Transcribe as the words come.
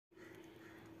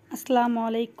আসসালামু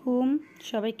আলাইকুম,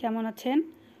 সবাই কেমন আছেন?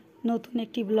 নতুন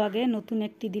একটি ব্লগে নতুন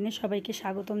একটি দিনে সবাইকে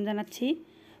স্বাগতম জানাচ্ছি।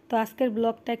 তো আজকের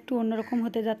ব্লগটা একটু অন্যরকম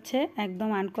হতে যাচ্ছে, একদম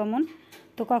আনকমন।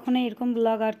 তো কখনোই এরকম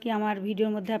ব্লগ আর কি আমার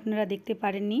ভিডিওর মধ্যে আপনারা দেখতে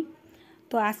পারেননি।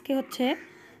 তো আজকে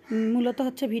মূলত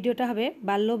ভিডিওটা হবে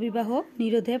বাল্যবিবাহ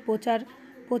নিরোধে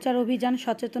প্রচার অভিযান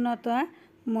সচেতনতা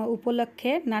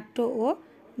উপলক্ষে নাট্য ও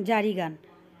জারি গান।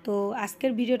 তো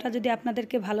আজকের ভিডিওটা যদি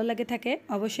আপনাদেরকে ভালো লাগে থাকে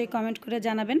অবশ্যই কমেন্ট করে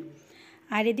জানাবেন।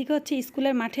 আর এদিকে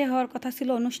স্কুলের মাঠে হওয়ার কথা ছিল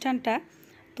অনুষ্ঠানটা,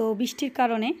 তো বৃষ্টির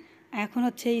কারণে এখন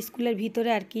স্কুলের ভিতরে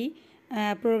আর কি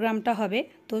প্রোগ্রামটা হবে।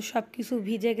 তো সব কিছু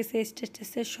ভিজে গেছে,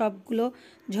 স্টেজ সবগুলো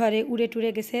ঝড়ে উড়ে টুড়ে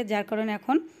গেছে, যার কারণে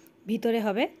এখন ভিতরে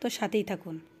হবে। তো সাথেই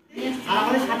থাকুন। আর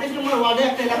আমাদের 27 নম্বর ওয়ার্ডে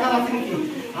একটা এলাকা আছে নাকি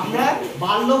আমরা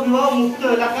বাল্য বিবাহ মুক্ত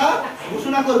এলাকা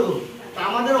ঘোষণা করব।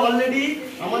 আমাদের অলরেডি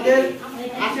আমাদের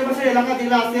আশেপাশের এলাকা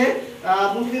যেগুলো আছে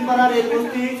মুসলিম পাড়া,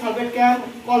 রেলবস্তি, সালভেট ক্যাম্প,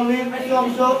 কলোনির কিছু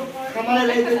অংশ, কামালের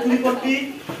তুলিপট্টি,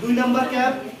 2 নম্বর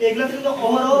ক্যাম্প, এগুলো কিন্তু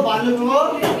অহরহ বাল্য বিবাহ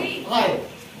হয়।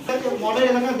 মডেল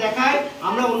এলাকা দেখায়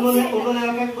আমরা অন্য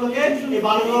এলাকাগুলোকে এই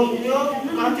বাল্য বিবাহ মুক্ত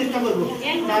করার চেষ্টা করবো।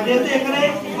 যেহেতু এখানে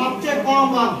সবচেয়ে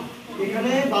কম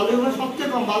এখানে বাল্যবিবাহ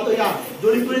সবচেয়ে কম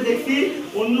জরিপ করে দেখছি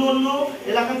অন্য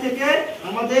এলাকা থেকে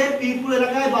আমাদের পীরপুর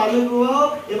এলাকায় বাল্যবিবাহ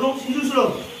এবং শিশু শ্রম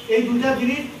এই দুটা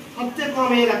জিনিস সবচেয়ে কম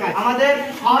এই এলাকায়। আমাদের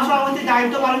সহসভাপতির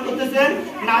দায়িত্ব পালন করতেছেন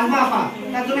নাজমা আপা,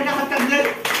 তার জন্য একটা হাততালি দিলেন।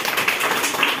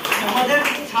 আমাদের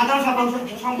সাধারণ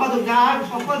সম্পাদক যার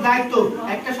সকল দায়িত্ব,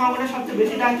 একটা সংগঠনের সবচেয়ে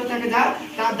বেশি দায়িত্ব থাকে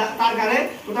তার গাড়ে,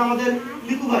 ওটা আমাদের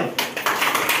লিকু ভাই।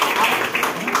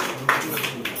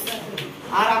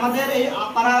 আর আমাদের এই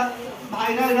পাড়া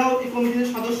ভাইরা এরাও এই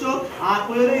কমিটির সদস্য, আর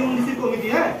ওয়েরও ইউনিসি কমিটি।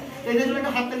 হ্যাঁ, এদের জন্য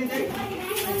একটা হাততালি দেই।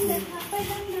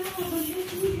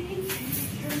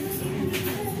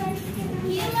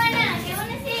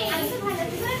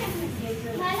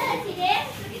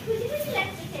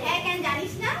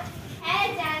 জানিস না? হ্যাঁ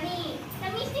জানি। তা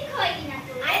মিষ্টি খাওয়াই না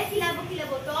তো? আরে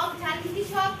খিলাবো, টক ঝাল মিষ্টি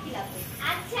সব খিলাবো।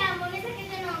 আচ্ছা, মনে থাকে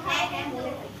যেন? হ্যাঁ হ্যাঁ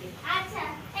মনে থাকে। আচ্ছা,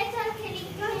 এই চল খেলি।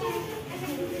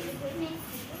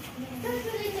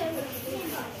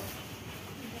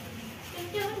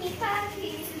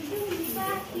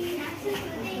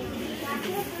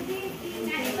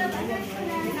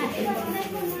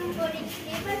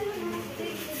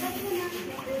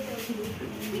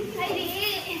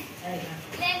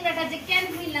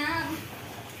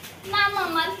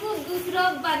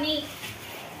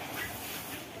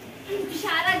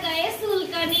 সারা গায়ে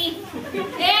চুলকানি,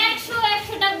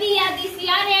 100টা বিয়া দিছি,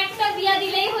 আর একটা বিয়া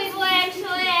দিলেই হইব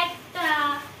 101টা।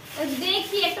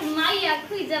 দেখি একটা মাইয়া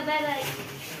খুঁজা বেড়াই।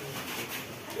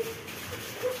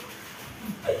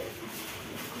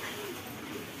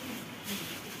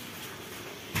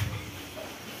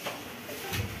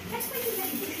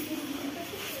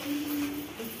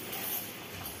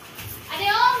 আরে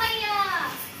ও মাইয়া,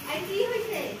 আই কি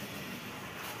হইছে?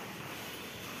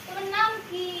 তোমার নাম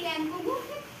কি?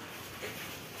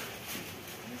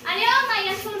 আরে ও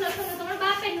মাইয়া, শোনো, তোমার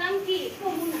বাপের নাম কি?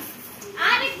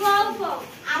 আরে গল্প,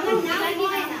 আমার নাম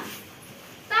ময়না।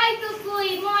 তাই তো কই,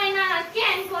 ময়না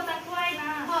কেন কথা কয় না?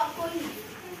 কই না।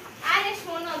 আরে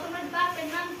শোনো, তোমার বাপের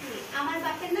নাম কি? আমার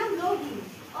বাপের নাম রহিম।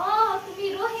 ও, তুমি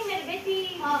রহিমের বেটি।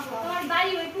 তোমার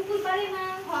বাড়ি ওই পুকুর পাড়ে না?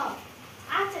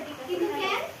 আচ্ছা ঠিক আছে। কিন্তু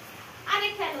কেন? আরে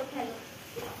খেলো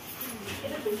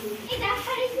এই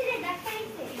ডাক্তারিছে রে,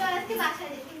 ডাক্তারিছে। চল আজকে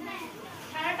বাসায় যাই। হ্যাঁ,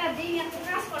 সারাটা দিন এত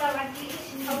কাজ করা বাকি,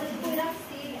 সবাই কই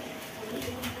রাখছি।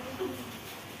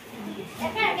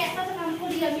 একা একটা তো কাম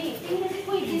করি আমি, তুমি যে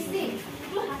কই দিছি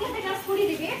তুই হাতে কাজ করে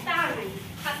দিবে তা নাই,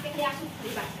 হাত থেকে আসুন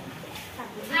খালি বাসা।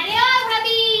 আরে ও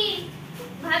ভাবি,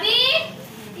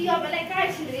 কি হবে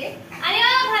কাইছিল রে? আরে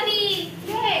ও ভাবি,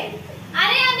 কে?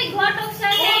 আরে আমি ঘটক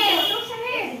সাহেব।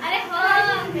 আরে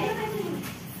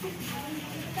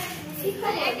ঠিক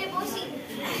আছে, এতে বসি।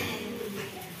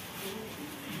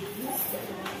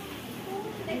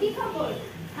 কি খবর?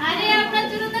 আরে আপনার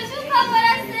জন্য তো সুখবর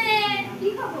আছে। কি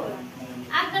খবর?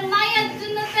 আপনার মায়ের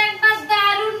জন্য তো একটা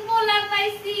দারুণ পোলা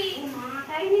পাইছি।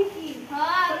 তাই নাকি?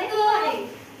 হ্যাঁ, তো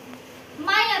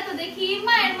মায়া তো দেখি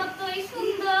মায়ের মতোই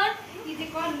সুন্দর। কি যে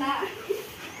কর না।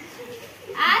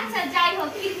 আচ্ছা যাই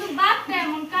হোক, কিন্তু বাপটা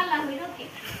এমন কালা হইল কে?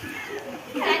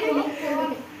 যাই হোক,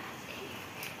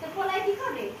 তো পোলায় কি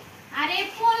করে? আরে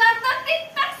পোলা তো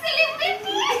টিকটক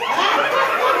সেলিব্রিটি।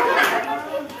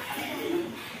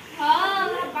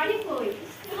 বাড়ি কই?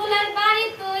 পোলার বাড়ি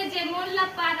তো ওই যে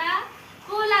মোল্লাপাড়া।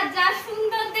 পোলা যা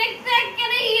সুন্দর দেখতে,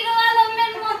 একেবারে হিরো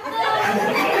আলমের মতো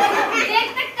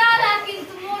দেখতে, কালা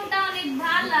কিন্তু মনটা অনেক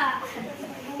ভালা।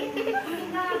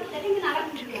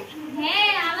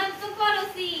 হ্যাঁ, আলাপ তো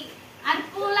করছি। আর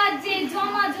পোলার যে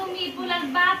জমা জমি, পোলার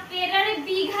বাপ পেরারে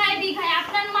বিঘায় বিঘায়।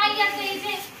 আপনার মাইয়া তো এই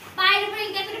যে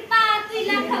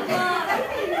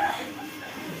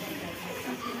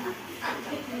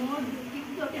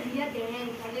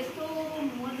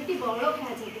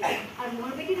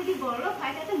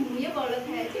কাছে মুইয়ে বড়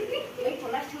হয়েছে ওই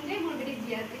পোলার সঙ্গে মোর বেটি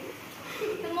বিয়া দিই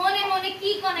তো মনে মনে কি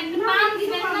কোন একটু পান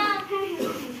দিবেন না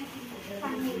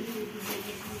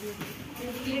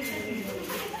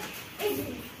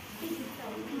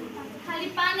খালি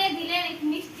পানে দিলেন একটু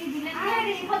মিষ্টি দিলেন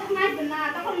আরে কথা মারবে না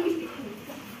তখন মিষ্টি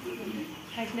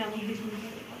খাইস না আমি দিছি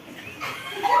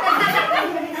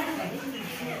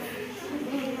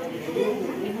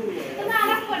তোমরা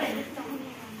আমার করে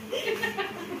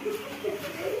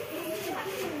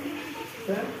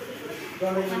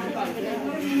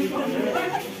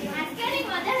আজকে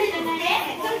মজা হলো না রে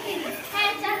চল খেলি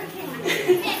হ্যাঁ চল খেলি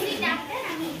একটু ডাক্তার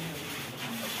আমি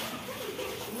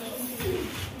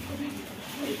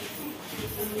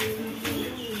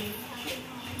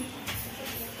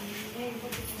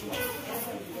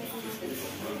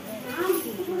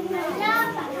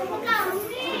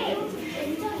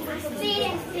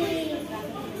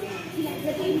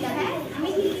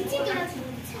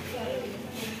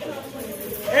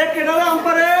এ কেডারে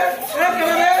আম্পারে এ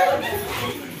কেডারে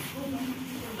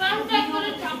কন্টাক্ট করে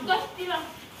ঝপকস দিবা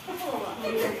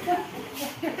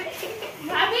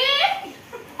ভাবি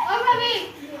ও ভাবি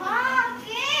হ্যাঁ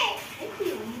কে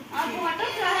আর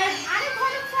ঘটক সাহেব আরে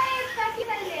ঘটক সাহেব কাকি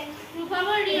বললে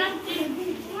খবর নিয়ে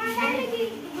তোমার জানে কি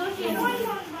বসে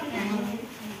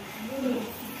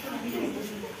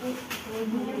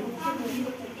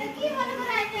কি মনে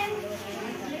করে আইতেন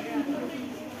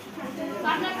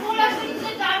আপনার কোলা শুনতে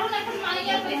দারুণ এখন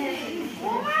মাইয়া পেয়েছে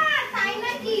ওমা তাই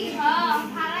নাকি হ্যাঁ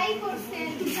ভাড়াই করছেন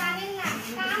জানেন না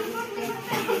কাম করতে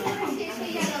করতে পুরো শেষ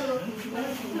হয়ে গেল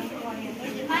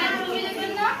মায়া ছবি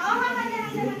দেখবেন না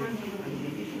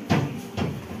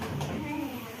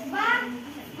বাহ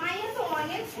মাইয়া তো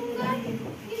অনেক সুন্দর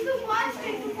কিন্তু বয়সটা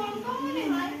একটু কম কম মনে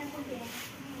হয়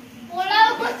পোলাও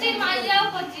করছি মাইয়াও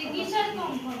করছি কিসের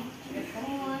কম কম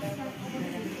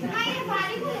মাইয়া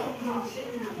বাড়ি গুলো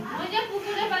ওই যে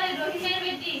পুকুরে পারে রহিমের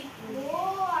বেটি ও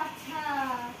আচ্ছা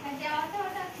দেওয়াটা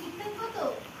ওটা ঠিকঠাক কত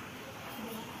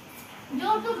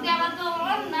যৌতুক দেওয়া তো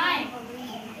আমার নাই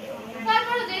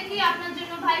তারপরে দেখি আপনার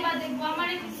জন্য ভাইবা দেখবো আমার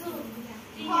কিছু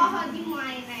দি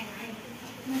মায়ে নাই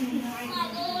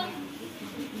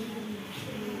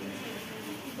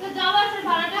তো যাওয়ার সে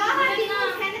ভাড়াটা দিবেন না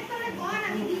ফ্যানের তলে বল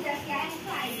আমি দিয়ে যাচ্ছি আই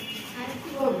খাই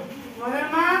মনের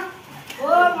মা ও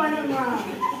মনের মা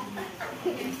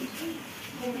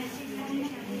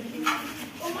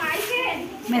ও মাইকে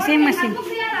মেশিন মেশিন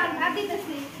ভাত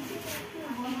দিতেছি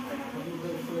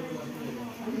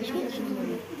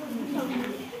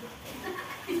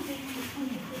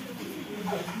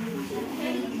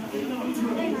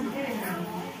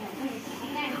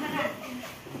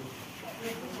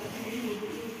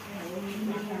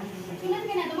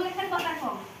শুনেছি না তোমার একটা কথা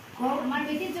কম আমার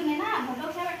বেটির জন্য না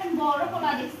ঘটক সাহেব একটা বড়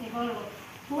পোলা দিচ্ছে বড়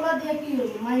তোরা দিয়ে কি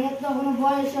হলো মাইয়ার তো এখনো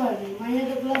বয়স হয়নি মাইয়া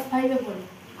তো ক্লাস 5 এ পড়ে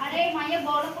আরে মাইয়া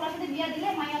বড় পোলার সাথে বিয়া দিলে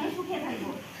মাইয়া অনেক সুখে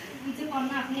থাকবো কিছু কর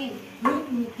না আপনি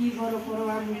তুমি কি করো করো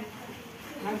আমি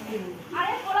আর কি বলবো?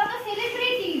 আরে পোলা তো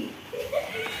সেলিব্রিটি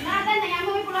না জানি আমি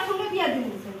ওই পোলার সঙ্গে বিয়া দিব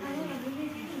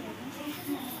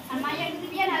আর মাইয়া যদি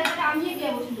বিয়া না দিলে আমি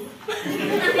বিয়া বসবো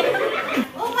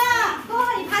ও মা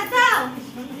কই ভাত দাও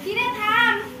কিরে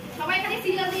থাম সবাই খালি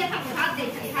সিরিয়াল দিয়ে থাকো হাত দে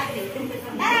হাত দে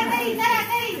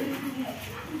তাড়াতাড়ি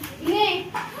নে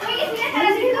তুই কি সিরিয়াল খেলা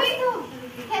দিবি তুই তো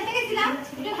খেলতে গেছিলাম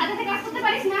একটু হাতে হাতে কাজ করতে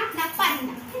পারিস না না পারি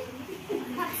না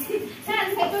হ্যাঁ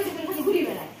খেতে হইতে খালি ঘুরি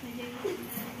বেড়ায়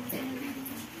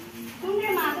তুমি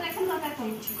মা তো এখন কথা কম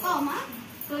ও মা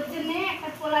তোর জন্য একটা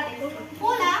পোলা দেখো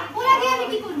পোলা দিয়ে আমি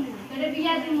কি করব তোরে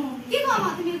বিয়া দেব কি গো মা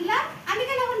তুমি এগুলা আমি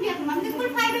কেন এখন বিয়া করব আমি তো স্কুল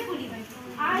 5 এ পড়ি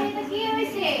আর এটা কি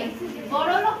হইছে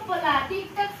বড় লোক পোলা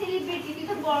টিকটক সেলিব্রিটি তুই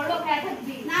তো বড় লোক হয়ে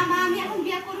থাকবি না মা আমি এখন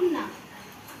বিয়া করব না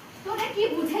তোরে কি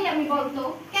বুঝাই আমি বলতো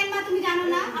কেন মা তুমি জানো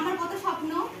না আমার কত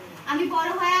স্বপ্ন আমি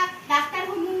বড় হয়া ডাক্তার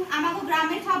হমু আমাগো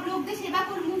গ্রামের সব লোকদের সেবা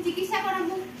করমু চিকিৎসা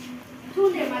করামু শুন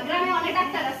রে মা গ্রামে অনেক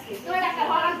ডাক্তার আছে তোর ডাক্তার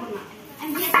হওয়া লাগবে না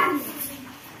আমি বিয়া করব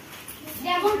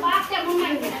যেমন বাপ তেমন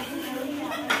মাইবে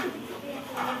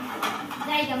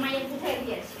জায়গা মায়ের কোথায়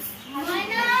দিয়ে আসি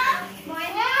ময়না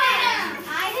ময়না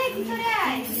আয় রে ভিতরে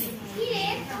আয় কি রে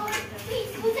তোর তুই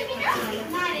স্কুল যাবি না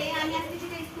না রে আমি আজকে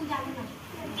থেকে স্কুল যাব না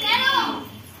কেন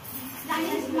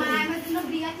জানিস মা আমার জন্য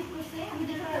বিয়া ঠিক করছে আমি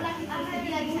যেটা বললাম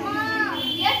বিয়া দিছে মা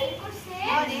বিয়া ঠিক করছে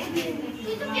আরে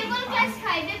তুই তো কেবল ক্লাস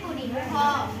 5 এ পড়ি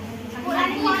হ্যাঁ ওরা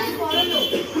কি অনেক বড় লোক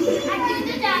আর তুই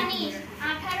তো জানিস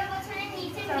 18 বছরের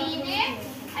নিচে মেয়েদের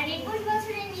আর 21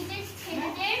 বছরের নিচে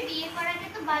ছেলেদের বিয়ে করাকে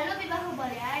তো বাল্য বিবাহ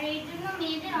বলে আর এর জন্য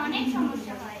মেয়েদের অনেক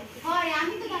সমস্যা হয় হয়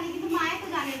আমি তো জানি কিন্তু মায়ে তো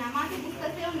জানে না মা তো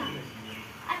বুঝতেছেও না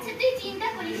আচ্ছা তুই চিন্তা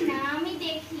করিস না আমি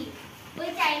দেখি ওই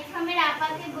চাইল্ড ফার্মের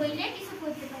আপাকে বইলে কিছু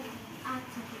করতে পারি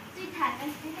আচ্ছা তুই থাক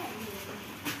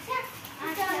আচ্ছা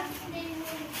আচ্ছা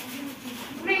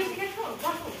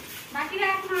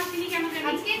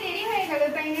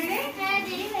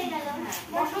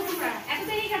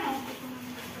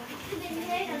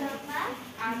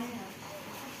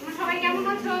কেমন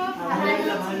আছো?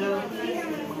 ভালো।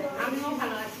 আমিও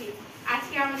ভালো আছি।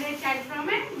 আজকে আমাদের চাইল্ড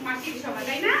ফ্রমের মাসিক সভা,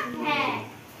 তাই না? হ্যাঁ।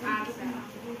 আচ্ছা,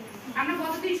 আমরা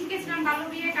গতদিন শিখেছিলাম বাল্য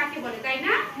বিয়ে কাকে বলে, তাই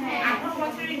না? 18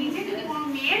 বছরের নিচে যদি কোনো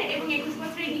মেয়ের এবং 21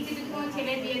 বছরের নিচে যদি কোনো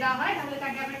ছেলের বিয়ে দেওয়া হয় তাহলে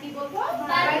তাকে আমরা কি বলবো?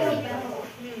 বাল্য বিবাহ।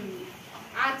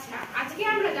 আচ্ছা, আজকে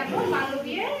আমরা জানবো বাল্য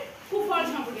বিয়ের কুফল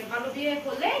সম্পর্কে। বাল্য বিয়ে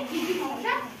করলে কি কি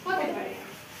সমস্যা হতে পারে।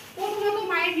 প্রথমত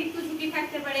মায়ের মৃত্যু ঝুঁকি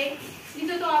থাকতে পারে।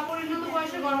 দ্বিতীয়ত অপরিণত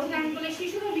বয়সে গর্ভধারণ করলে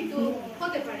শিশুরও মৃত্যু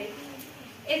হতে পারে।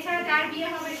 এছাড়া যার বিয়ে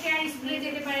হবে সে আর স্কুলে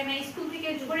যেতে পারে না, স্কুল থেকে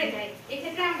ঝরে যায়।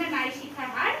 এক্ষেত্রে আমাদের নারী শিক্ষার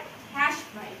হার হ্রাস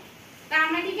পায়। তা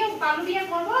আমরা কি কেউ বাল্য বিয়ে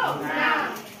করবো না?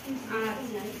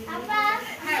 আপা,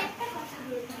 একটা কথা।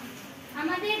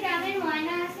 আমাদের গ্রামের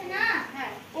ময়না আছে না,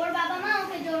 ওর বাবা মা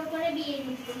ওকে জোর করে বিয়ে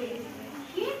দিচ্ছে।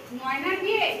 কি ময়নার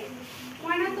বিয়ে?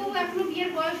 ময়না তো এখনো বিয়ের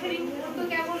বয়স হয়নি, ওর তো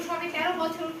কেবল সবে 13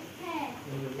 বছর। হ্যাঁ।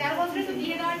 13 বছরে তো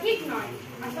বিয়ে দেওয়া ঠিক নয়।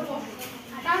 আচ্ছা বল,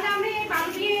 তাহলে আমরা এই বাল্য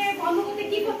বিয়ে বন্ধ করতে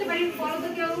কি করতে পারি বলো তো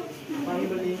কেউ? আমি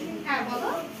বলি, হ্যাঁ বলো।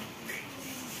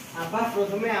 আপা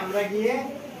প্রথমে আমরা গিয়ে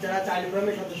যারা চাইল্ড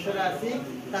ফ্রমের সদস্যরা আছি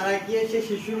তারা গিয়ে সেই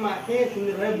শিশুর মাকে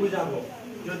সুন্দরভাবে বুঝাবো।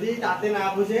 যদি তাতে না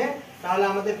বুঝে তাহলে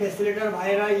আমাদের ফ্যাসিলিটার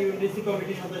ভাইরা, ইউডিসি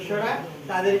কমিটির সদস্যরা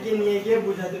তাদেরকে নিয়ে গিয়ে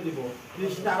বুঝাতে দিব।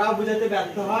 যদি তারাও বুঝাতে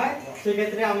ব্যর্থ হয়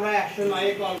সেক্ষেত্রে আমরা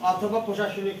 109 কল অথবা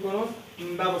প্রশাসনিক কোনো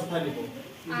ব্যবস্থা নিব,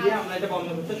 দিয়ে আমরা এটা বন্ধ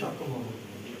করতে সক্ষম হব।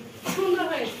 সুন্দর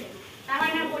হয়েছে। তার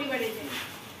না পরিবারে যে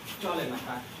চলে না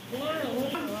কাজ।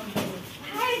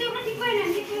 হ্যাঁ, এটা আমরা ঠিক করে নেন,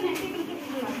 ঠিক করে নেন।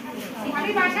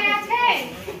 ভাবি বাসায় আছে?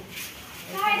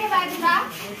 হাই রে বাজুরা।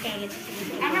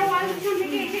 আমরা ওয়াল মিশন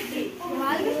থেকে এসেছি।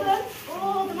 ওয়াল মিশন? ও,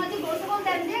 তোমাদের বসে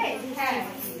বলতেন যে? হ্যাঁ।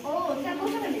 ও, তা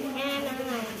বসে বলে।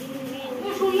 তো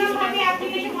শুনলাম ভাবি আপনি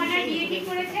নাকি ময়নার বিয়ে ঠিক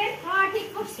করেছেন? হ্যাঁ, ঠিক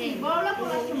করছি। বড়লোক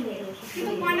পোলার সঙ্গে।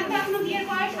 কিন্তু ময়না তো এখনো বিয়ের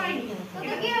বয়স হয়নি।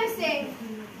 তো কি হয়েছে?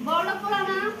 বড়লোক পোলা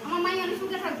না, আমার মাই অনেক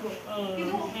সুখে থাকবো।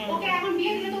 কিন্তু ওকে এখন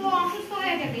বিয়ে দিলে তো ও অসুস্থ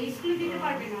হয়ে যাবে, স্কুলে দিতে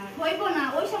পারবে না। হইব না,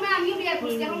 ওই সময় আমিও বিয়ে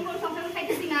করছি, এখন কোনো সংসার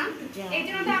খাইতেছি না। এর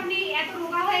জন্য তো আপনি এত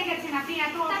রোগা হয়ে গেছেন, আপনি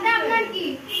এত তাতে আপনার কি?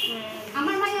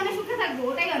 আমার মাই অনেক সুখে থাকবো,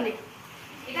 ওটাই অনেক।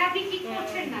 এটা আপনি ঠিক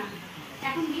করছেন না।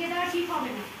 এখন বিয়ে দেওয়া ঠিক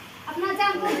হবে না। আপনার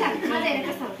যান কোন যান, মাঝে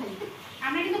রেখে সব খালি।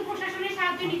 আমরা কিন্তু প্রশাসনের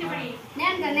সাহায্য নিতে পারি।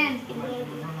 নেন গা নেন।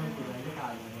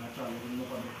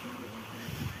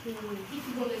 কিছু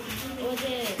বলেছেন? ও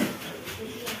যে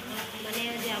মানে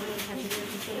যে আমার শাশুড়ি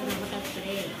হঠাৎ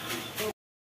করে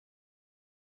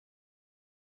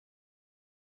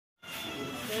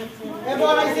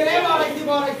বড়াইছে।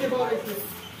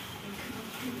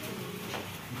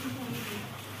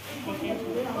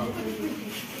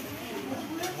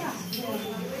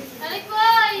 আরে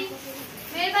কই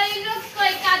মেয়ের বাড়ির লোক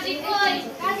কই, কাজী কই?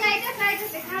 কাজে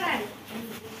আইতেছে খারাপ।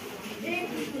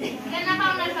 কেনা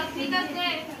পাওনা সব ঠিক আছে?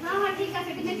 না হ্যাঁ ঠিক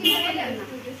আছে, কিন্তু ঠিক হইলেন না।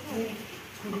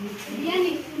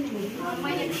 বিয়ানি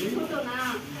মাইয়া ছোট না,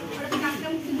 ওরা তো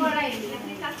কাজকাম কিছু করায়নি,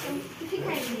 আপনি কাজকাম কিছু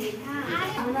খাইনি। হ্যাঁ,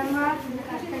 আরে আমার মা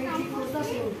কাজটা ঠিক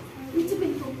করতেছে। কিছু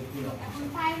কিন্তু এখন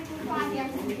পায়ের উপর পা দিয়ে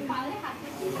আছে, পালে হাতে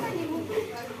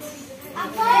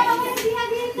আপা আমার বিয়া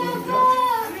দিয়ে দাও তো,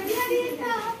 বিয়া দিয়ে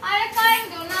দাও। আরে কারেন্ট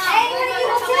দাও না। এই এখানে কি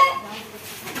হচ্ছে?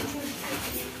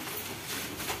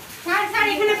 স্যার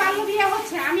এখানে বাল্য বিয়ে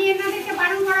হচ্ছে। আমি এনাদেরকে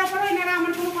বারণ করার পরও এনারা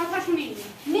আমার কোনো কথা শুনেনি।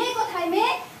 মেয়ে কোথায়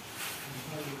মেয়ে?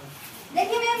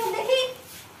 দেখি মেয়ে মুখ দেখি।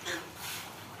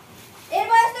 এর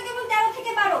বয়স তো কেবল 13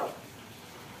 থেকে 12।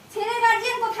 ছেলের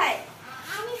গার্জিয়ান কোথায়?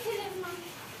 আমি ছেলের মা।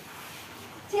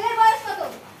 ছেলের বয়স কত?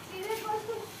 ছেলের বয়স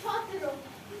তো 17।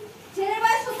 ছেলের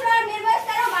বয়স 17 আর মেয়ের বয়স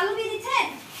 13, বাল্য বিয়ে দিচ্ছেন?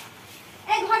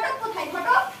 এই ঘটক কোথায়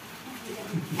ঘটক?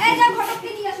 এই যাও ঘটককে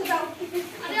নিয়ে আসো যাও।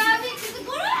 আরে আমি কিছু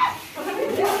করব না।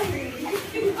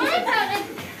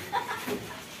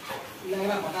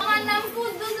 আমার নাম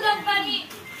কুদ্দুস রব্বানি,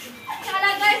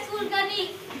 কালাগায় চুলকানি।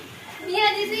 বিয়ে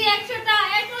দিছি 100টা,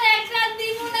 এখন একটা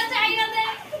দিমু না চাইনা দে।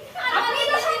 আপনি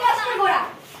তো সন্ত্রাসের গোড়া।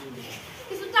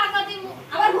 কিছু টাকা দিমু।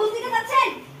 আবার ঘুষ দিতে যাচ্ছেন?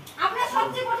 আপনার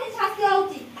সবচেয়ে কঠিন শাস্তি হওয়া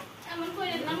উচিত। এমন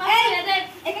কইরেন না, মাফ এই, করে দেন।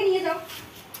 একে নিয়ে যাও।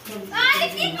 আরে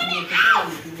কি করে?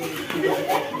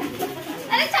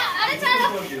 আরে ছাড়ো।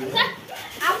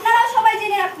 আপনারা সবাই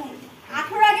জেনে রাখুন,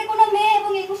 18 আগে কোনো মেয়ে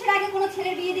এবং 21 আগে কোনো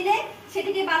ছেলের বিয়ে দিলে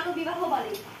সেটিকে বাল্য বিবাহ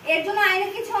বলে। এর জন্য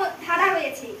আইনের কিছু ধারা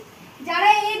রয়েছে। যারা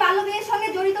এই বাল্য বিয়ের সঙ্গে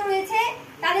জড়িত রয়েছে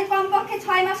তাদের কমপক্ষে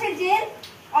 6 মাসের জেল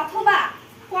অথবা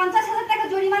 50,000 টাকা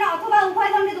জরিমানা অথবা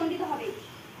উভয় দণ্ডে দণ্ডিত হবে।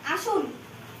 আসুন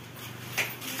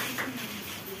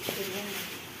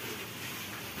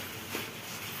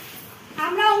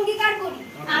আমরা অঙ্গীকার করি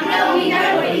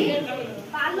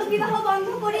বাল্য বিবাহ বন্ধ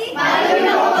করি,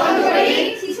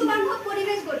 শিশু বান্ধব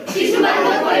পরিবেশ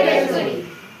গড়ি।